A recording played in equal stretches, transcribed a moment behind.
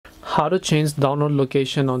How to change download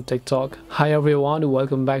location on TikTok. Hi everyone,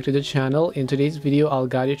 welcome back to the channel. In today's video I'll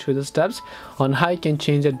guide you through the steps on how you can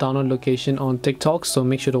change the download location on TikTok, so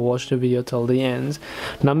make sure to watch the video till the end.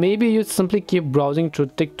 Now maybe you simply keep browsing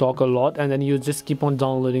through TikTok a lot and then you just keep on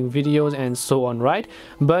downloading videos and so on, right?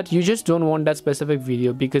 But you just don't want that specific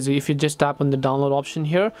video, because if you just tap on the download option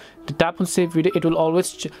here to tap on save video, it will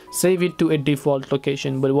always save it to a default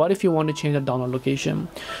location. But what if you want to change the download location?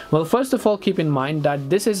 Well, first of all, keep in mind that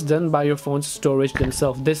this is done by your phone's storage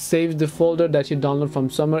themselves. This saves the folder that you download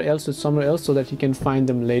from somewhere else to somewhere else so that you can find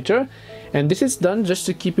them later, and this is done just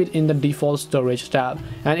to keep it in the default storage tab.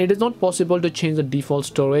 And it is not possible to change the default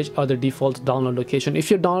storage or the default download location.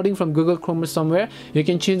 If you're downloading from Google Chrome or somewhere, you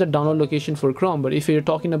can change the download location for Chrome, but if you're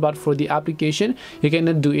talking about for the application, you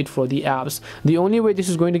cannot do it for the apps. The only way this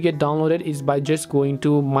is going to get downloaded is by just going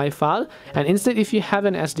to my file, and instead if you have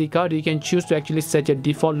an SD card, you can choose to actually set your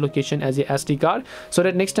default location as your SD card, so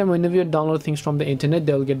that next time whenever you download things from the internet,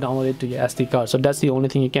 they will get downloaded to your SD card. So that's the only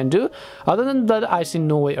thing you can do. Other than that, I see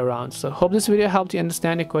no way around. So hope this video helped you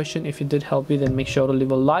understand your question. If it did help you, then make sure to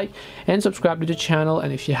leave a like and subscribe to the channel,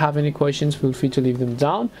 and if you have any questions, feel free to leave them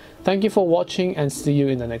down. Thank you for watching and see you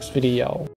in the next video.